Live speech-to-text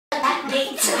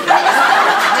Magnet. You've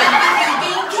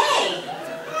been gay.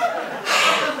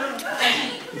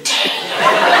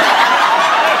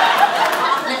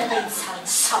 I've never been so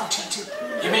insulted to...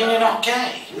 You mean you're not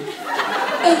gay?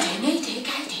 Oh dear, no dear,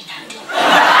 gay dear, no dear.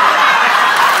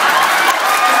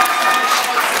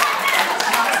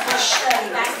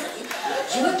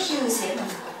 You accuse him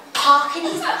of parking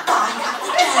his bike up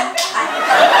the dirt track.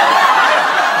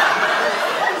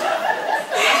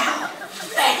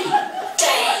 Very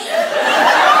gay.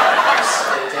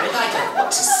 Sorry, Derek, I don't know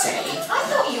what to say. I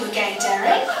thought you were gay,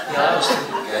 Derek. Yeah, I was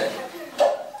thinking gay.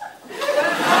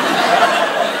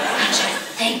 And you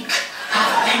think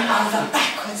I've been over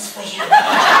backwards for you?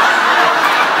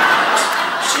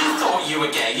 She thought you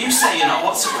were gay. You say you're not.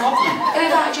 What's the problem? Who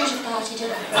invited you to the party,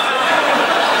 didn't I?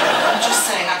 I'm just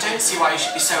saying I don't see why you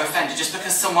should be so offended just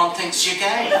because someone thinks you're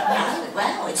gay. No,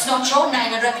 well, it's not your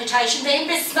name and reputation being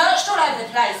besmirched all over the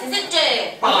place, is it,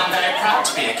 dear? Well, I'm very proud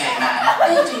to be a gay man.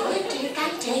 Oh dear,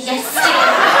 gay dear, yes, dear.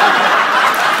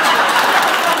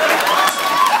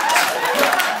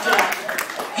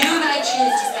 You may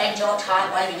choose to spend your time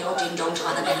waving your ding-dong to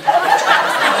other men about your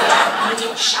troubles, and you don't need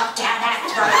it shoved down our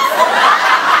throats.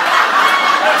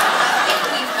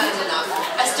 We've heard enough.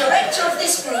 As director of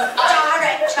this group,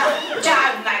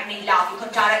 don't make me laugh. You can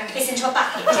direct piss into a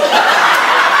bucket.